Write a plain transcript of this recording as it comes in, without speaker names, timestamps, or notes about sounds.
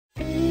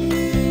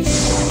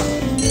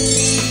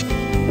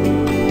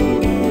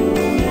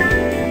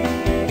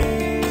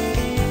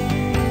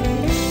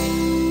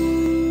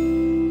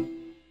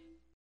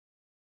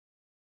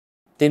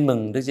Tin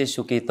mừng Đức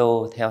Giêsu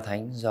Kitô theo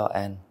Thánh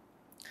Gioan.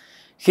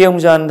 Khi ông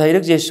Gioan thấy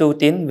Đức Giêsu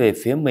tiến về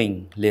phía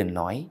mình, liền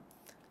nói: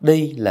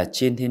 Đây là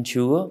Chiên Thiên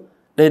Chúa,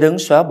 đây đấng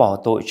xóa bỏ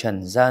tội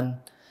trần gian.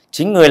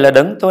 Chính người là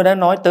đấng tôi đã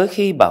nói tới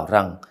khi bảo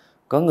rằng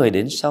có người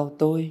đến sau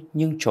tôi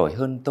nhưng trội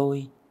hơn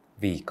tôi,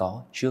 vì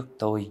có trước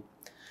tôi.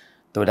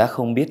 Tôi đã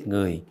không biết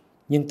người,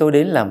 nhưng tôi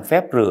đến làm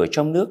phép rửa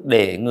trong nước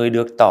để người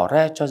được tỏ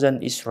ra cho dân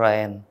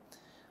Israel.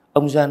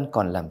 Ông Gioan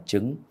còn làm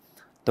chứng: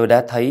 Tôi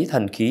đã thấy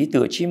thần khí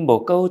tựa chim bồ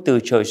câu từ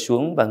trời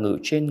xuống và ngự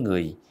trên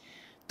người.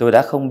 Tôi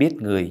đã không biết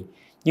người,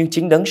 nhưng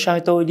chính đấng sai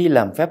tôi đi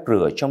làm phép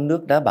rửa trong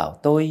nước đã bảo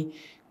tôi: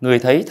 Người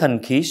thấy thần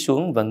khí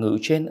xuống và ngự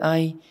trên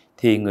ai,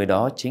 thì người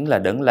đó chính là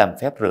đấng làm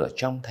phép rửa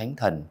trong Thánh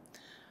Thần.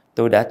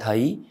 Tôi đã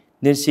thấy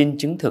nên xin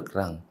chứng thực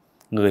rằng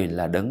người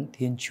là đấng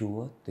Thiên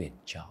Chúa tuyển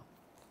chọn.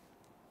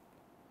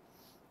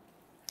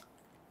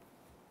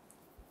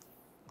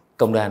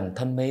 Cộng đoàn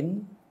thân mến,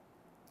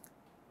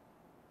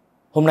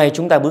 hôm nay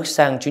chúng ta bước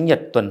sang Chúa Nhật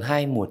Tuần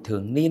 2 mùa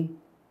Thường Niên.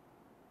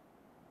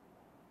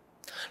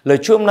 Lời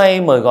Chúa hôm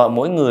nay mời gọi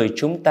mỗi người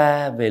chúng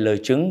ta về lời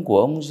chứng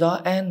của ông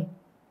Gioan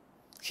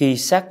khi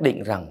xác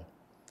định rằng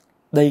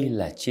đây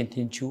là Chiên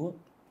Thiên Chúa.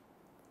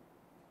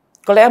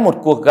 Có lẽ một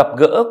cuộc gặp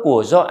gỡ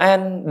của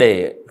Gioan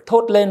để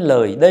thốt lên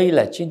lời đây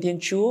là Chiên Thiên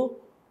Chúa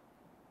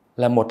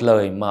là một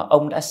lời mà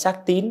ông đã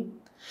xác tín.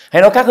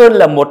 Hay nói khác hơn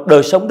là một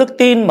đời sống đức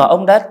tin mà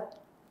ông đã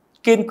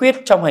kiên quyết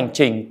trong hành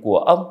trình của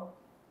ông.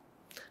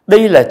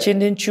 Đây là Chiên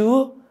Thiên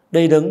Chúa,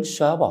 đây đấng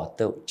xóa bỏ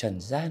tội trần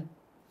gian.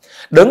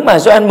 Đấng mà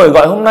Gioan mời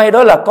gọi hôm nay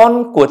đó là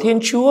con của Thiên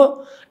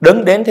Chúa,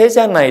 đấng đến thế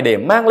gian này để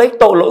mang lấy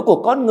tội lỗi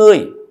của con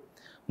người.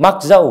 Mặc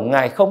dầu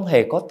Ngài không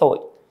hề có tội,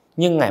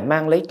 nhưng Ngài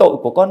mang lấy tội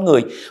của con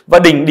người. Và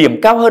đỉnh điểm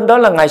cao hơn đó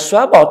là Ngài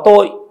xóa bỏ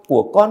tội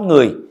của con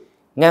người,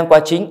 ngang qua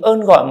chính ơn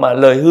gọi mà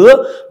lời hứa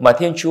mà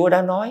Thiên Chúa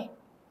đã nói.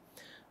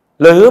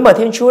 Lời hứa mà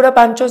Thiên Chúa đã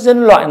ban cho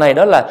dân loại này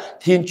đó là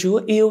Thiên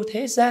Chúa yêu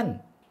thế gian.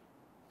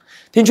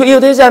 Thiên Chúa yêu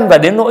thế gian và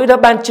đến nỗi đã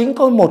ban chính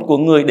con một của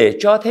người để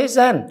cho thế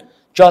gian,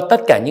 cho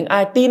tất cả những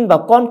ai tin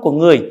vào con của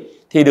người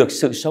thì được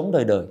sự sống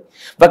đời đời.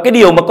 Và cái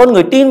điều mà con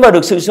người tin vào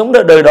được sự sống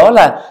đời đời đó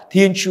là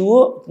Thiên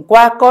Chúa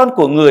qua con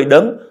của người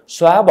đấng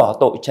xóa bỏ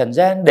tội trần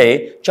gian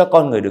để cho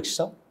con người được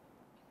sống.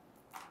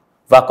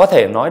 Và có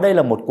thể nói đây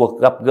là một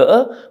cuộc gặp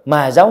gỡ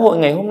mà giáo hội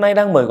ngày hôm nay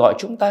đang mời gọi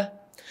chúng ta.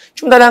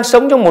 Chúng ta đang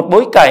sống trong một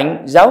bối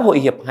cảnh giáo hội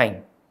hiệp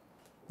hành.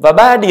 Và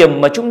 3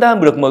 điểm mà chúng ta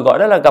được mời gọi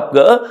đó là gặp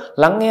gỡ,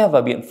 lắng nghe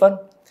và biện phân.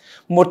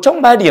 Một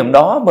trong 3 điểm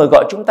đó mời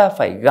gọi chúng ta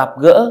phải gặp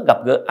gỡ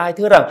ai?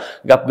 Thưa rằng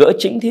gặp gỡ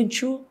chính Thiên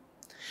Chúa.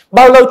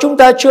 Bao lâu chúng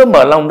ta chưa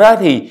mở lòng ra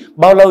thì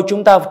bao lâu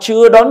chúng ta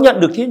chưa đón nhận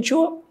được Thiên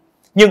Chúa.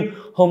 Nhưng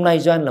hôm nay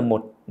Gioan là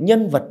một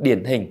nhân vật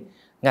điển hình.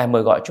 Ngài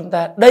mời gọi chúng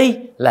ta đây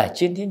là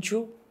Chiên Thiên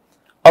Chúa.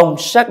 Ông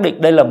xác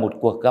định đây là một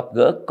cuộc gặp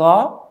gỡ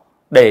có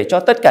để cho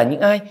tất cả những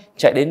ai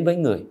chạy đến với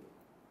người.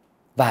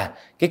 Và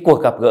cái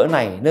cuộc gặp gỡ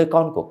này nơi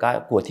con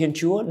của Thiên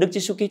Chúa Đức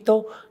Giêsu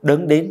Kitô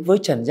đấng đến với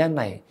trần gian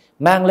này,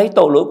 mang lấy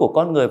tội lỗi của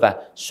con người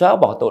và xóa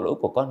bỏ tội lỗi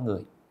của con người.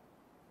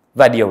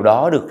 Và điều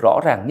đó được rõ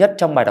ràng nhất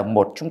trong bài đọc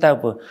 1 chúng ta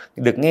vừa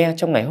được nghe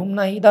trong ngày hôm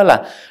nay, đó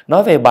là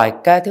nói về bài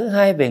ca thứ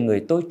 2 về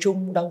người tôi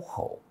chung đau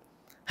khổ,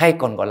 hay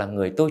còn gọi là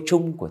người tôi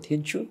chung của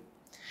Thiên Chúa.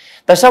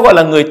 Tại sao gọi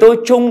là người tôi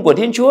chung của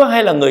Thiên Chúa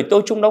hay là người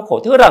tôi chung đau khổ?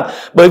 Thưa rằng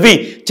bởi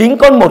vì chính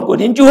con một của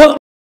Thiên Chúa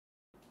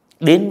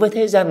đến với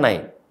thế gian này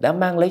đã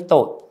mang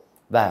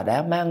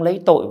lấy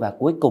tội và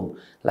cuối cùng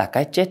là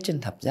cái chết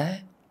trên thập giá.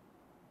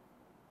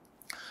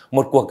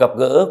 Một cuộc gặp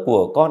gỡ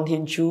của con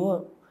Thiên Chúa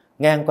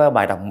ngang qua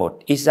bài đọc 1,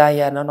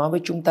 Isaiah nó nói với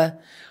chúng ta: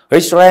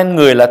 Israel,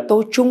 người là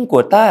tôi chung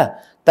của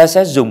ta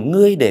sẽ dùng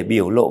ngươi để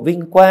biểu lộ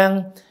vinh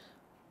quang.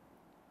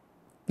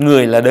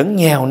 Người là đấng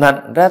nhèo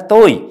nặn ra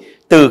tôi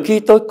từ khi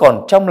tôi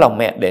còn trong lòng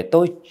mẹ để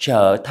tôi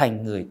trở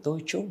thành người tôi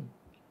chung.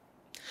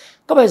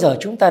 Có bao giờ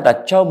chúng ta đặt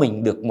cho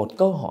mình được một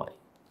câu hỏi?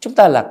 Chúng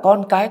ta là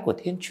con cái của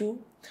Thiên Chúa.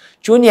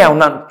 Chúa nhèo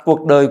nặn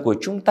cuộc đời của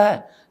chúng ta,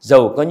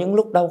 dầu có những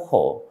lúc đau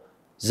khổ,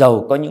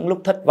 dầu có những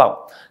lúc thất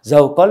vọng,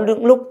 dầu có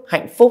những lúc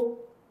hạnh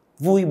phúc,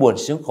 vui buồn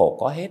sướng khổ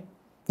có hết.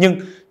 Nhưng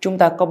chúng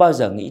ta có bao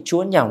giờ nghĩ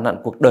Chúa nhào nặn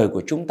cuộc đời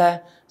của chúng ta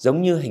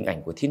giống như hình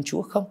ảnh của Thiên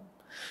Chúa không?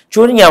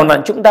 Chúa nhào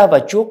nặn chúng ta và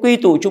Chúa quy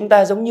tụ chúng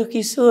ta giống như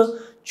khi xưa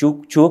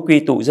Chúa quy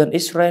tụ dân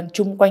Israel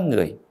chung quanh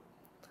người.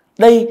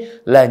 Đây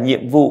là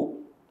nhiệm vụ,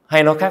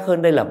 hay nói khác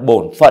hơn đây là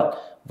bổn phận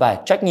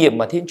và trách nhiệm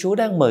mà Thiên Chúa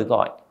đang mời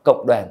gọi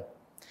cộng đoàn.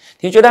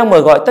 Thiên Chúa đang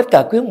mời gọi tất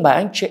cả quý ông bà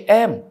anh chị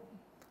em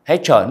hãy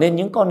trở nên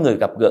những con người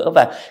gặp gỡ,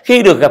 và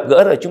khi được gặp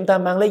gỡ rồi chúng ta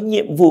mang lấy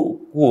nhiệm vụ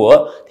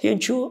của Thiên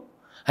Chúa.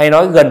 Hay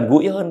nói gần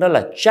gũi hơn đó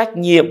là trách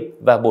nhiệm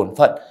và bổn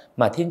phận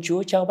mà Thiên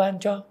Chúa trao ban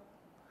cho.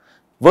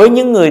 Với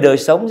những người đời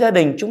sống gia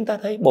đình, chúng ta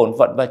thấy bổn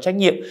phận và trách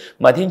nhiệm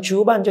mà Thiên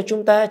Chúa ban cho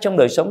chúng ta trong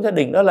đời sống gia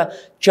đình đó là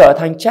trở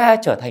thành cha,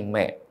 trở thành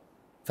mẹ.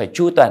 Phải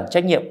chu toàn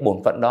trách nhiệm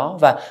bổn phận đó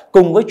và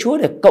cùng với Chúa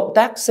để cộng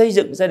tác xây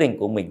dựng gia đình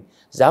của mình,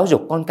 giáo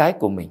dục con cái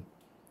của mình.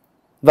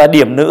 Và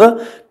điểm nữa,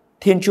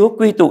 Thiên Chúa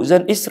quy tụ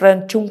dân Israel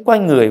chung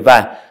quanh người,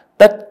 và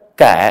tất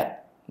cả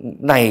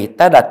này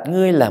ta đặt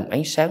ngươi làm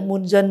ánh sáng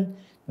muôn dân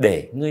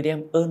để ngươi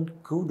đem ơn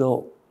cứu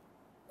độ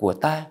của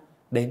ta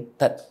đến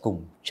tận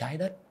cùng trái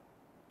đất.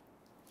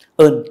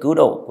 Ơn cứu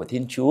độ của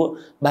Thiên Chúa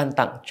ban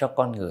tặng cho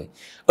con người.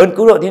 Ơn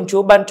cứu độ Thiên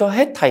Chúa ban cho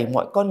hết thảy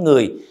mọi con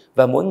người,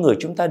 và mỗi người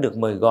chúng ta được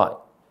mời gọi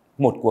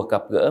một cuộc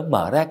gặp gỡ,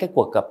 mở ra cái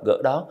cuộc gặp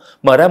gỡ đó,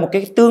 mở ra một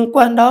cái tương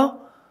quan đó.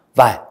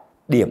 Và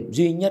điểm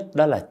duy nhất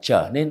đó là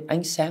trở nên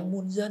ánh sáng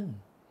muôn dân.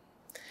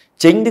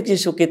 Chính Đức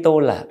Giêsu Kitô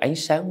là ánh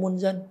sáng muôn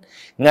dân.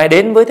 Ngài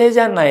đến với thế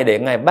gian này để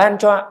Ngài ban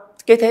cho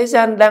cái thế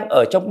gian đang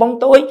ở trong bóng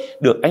tối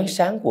được ánh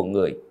sáng của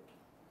Người.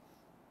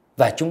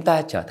 Và chúng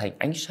ta trở thành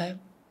ánh sáng.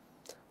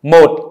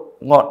 Một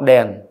ngọn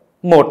đèn,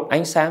 một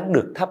ánh sáng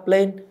được thắp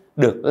lên,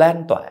 được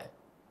lan tỏa.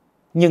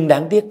 Nhưng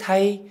đáng tiếc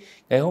thay,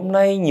 ngày hôm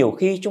nay nhiều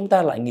khi chúng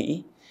ta lại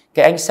nghĩ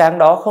cái ánh sáng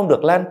đó không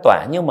được lan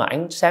tỏa, nhưng mà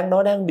ánh sáng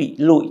đó đang bị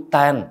lụi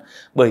tàn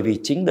bởi vì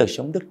chính đời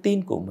sống đức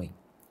tin của mình.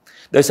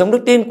 Đời sống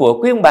đức tin của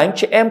quý ông bà anh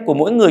chị em, của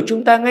mỗi người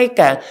chúng ta, ngay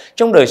cả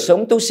trong đời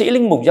sống tu sĩ,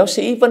 linh mục, giáo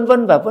sĩ, vân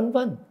vân và vân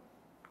vân.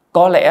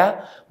 Có lẽ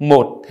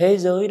một thế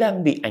giới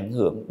đang bị ảnh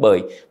hưởng bởi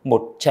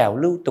một trào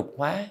lưu tục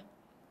hóa,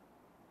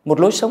 một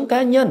lối sống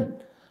cá nhân,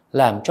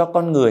 làm cho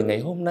con người ngày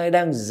hôm nay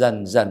đang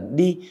dần dần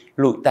đi,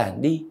 lụi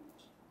tàn đi.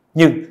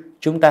 Nhưng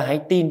chúng ta hãy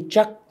tin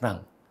chắc rằng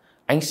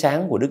ánh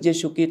sáng của Đức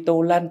Giêsu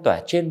Kitô lan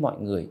tỏa trên mọi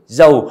người.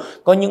 Dầu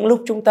có những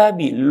lúc chúng ta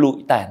bị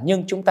lụi tàn,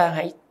 nhưng chúng ta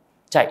hãy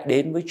chạy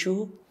đến với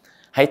Chúa.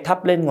 Hãy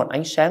thắp lên ngọn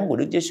ánh sáng của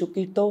Đức Giêsu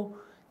Kitô.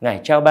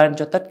 Ngài trao ban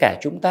cho tất cả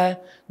chúng ta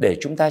để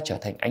chúng ta trở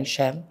thành ánh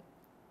sáng.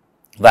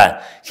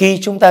 Và khi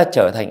chúng ta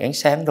trở thành ánh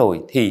sáng rồi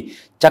thì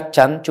chắc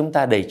chắn chúng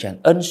ta đầy tràn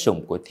ân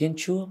sủng của Thiên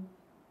Chúa,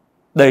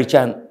 đầy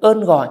tràn ơn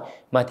gọi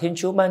mà Thiên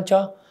Chúa ban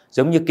cho.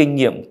 Giống như kinh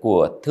nghiệm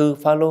của thư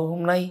Phaolô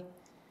hôm nay,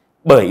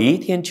 bởi ý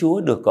Thiên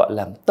Chúa được gọi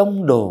làm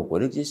tông đồ của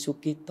Đức Giêsu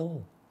Kitô.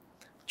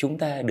 Chúng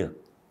ta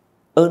được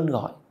ơn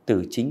gọi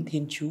từ chính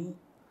Thiên Chúa.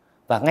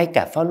 Và ngay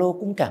cả Phaolô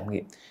cũng cảm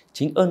nghiệm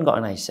chính ơn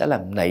gọi này sẽ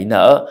làm nảy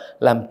nở,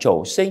 làm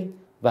trổ sinh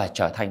và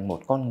trở thành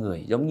một con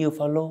người giống như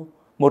Phaolô,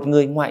 một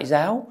người ngoại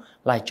giáo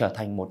lại trở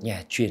thành một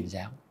nhà truyền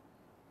giáo.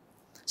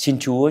 Xin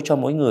Chúa cho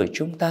mỗi người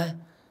chúng ta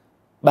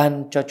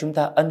ban cho chúng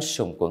ta ân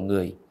sủng của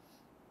Người,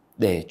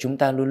 để chúng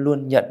ta luôn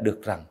luôn nhận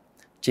được rằng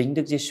chính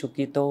Đức Giêsu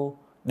Kitô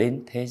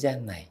đến thế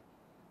gian này,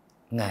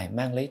 Ngài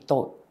mang lấy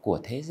tội của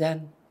thế gian.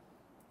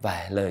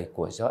 Và lời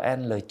của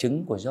Gioan, lời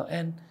chứng của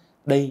Gioan,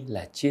 đây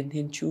là Chiên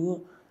Thiên Chúa,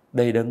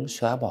 đây đấng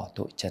xóa bỏ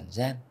tội trần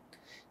gian.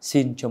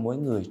 Xin cho mỗi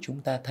người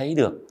chúng ta thấy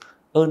được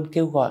ơn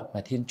kêu gọi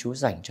mà Thiên Chúa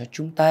dành cho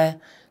chúng ta,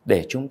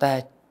 để chúng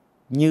ta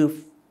như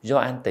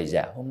Gioan Tẩy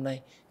Giả hôm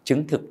nay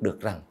chứng thực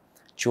được rằng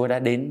Chúa đã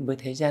đến với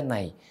thế gian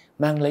này,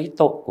 mang lấy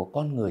tội của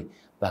con người,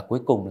 và cuối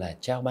cùng là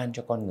trao ban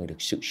cho con người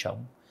được sự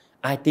sống.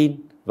 Ai tin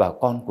vào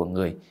con của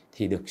Người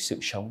thì được sự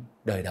sống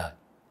đời đời.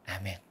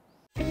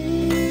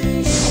 Amen.